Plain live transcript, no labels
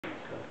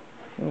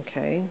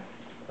Okay.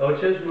 Oh,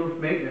 it says roof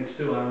maintenance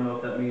too. I don't know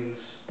if that means...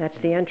 That's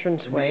the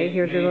entranceway.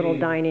 Here's your little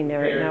dining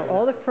area. Now,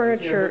 all the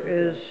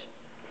furniture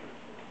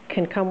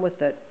can come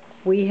with it.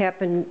 We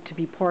happen to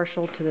be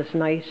partial to this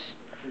nice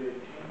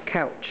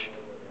couch.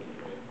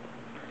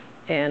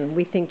 And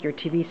we think your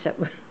TV set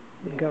would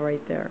go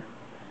right there.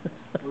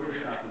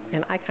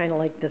 And I kind of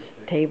like this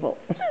table.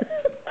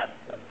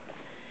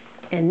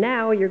 And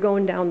now you're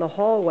going down the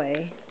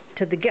hallway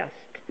to the guest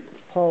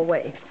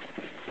hallway.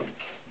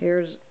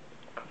 Here's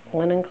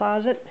linen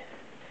closet.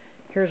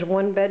 Here's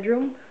one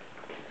bedroom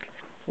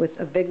with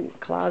a big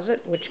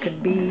closet, which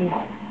could be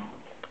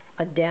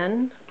a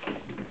den,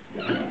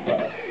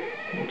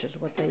 which is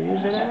what they use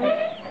it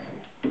as.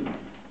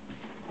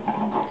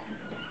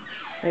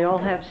 They all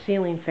have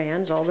ceiling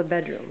fans, all the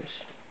bedrooms.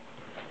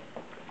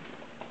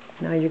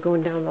 Now you're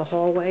going down the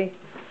hallway.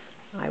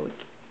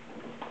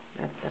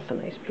 That's a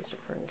nice piece of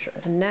furniture.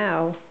 And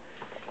now,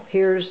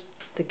 here's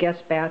the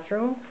guest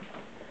bathroom.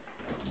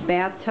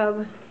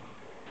 Bathtub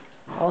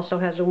also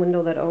has a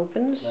window that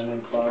opens.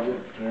 Linen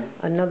closet there.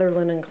 Another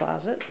linen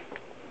closet.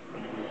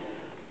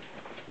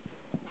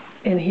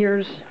 And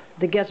here's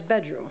the guest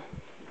bedroom.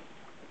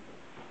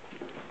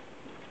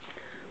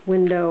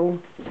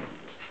 Window.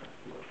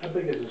 How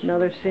big is this?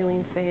 Another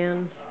ceiling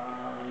fan.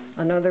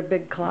 Another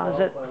big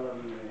closet.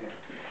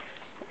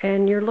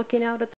 And you're looking out at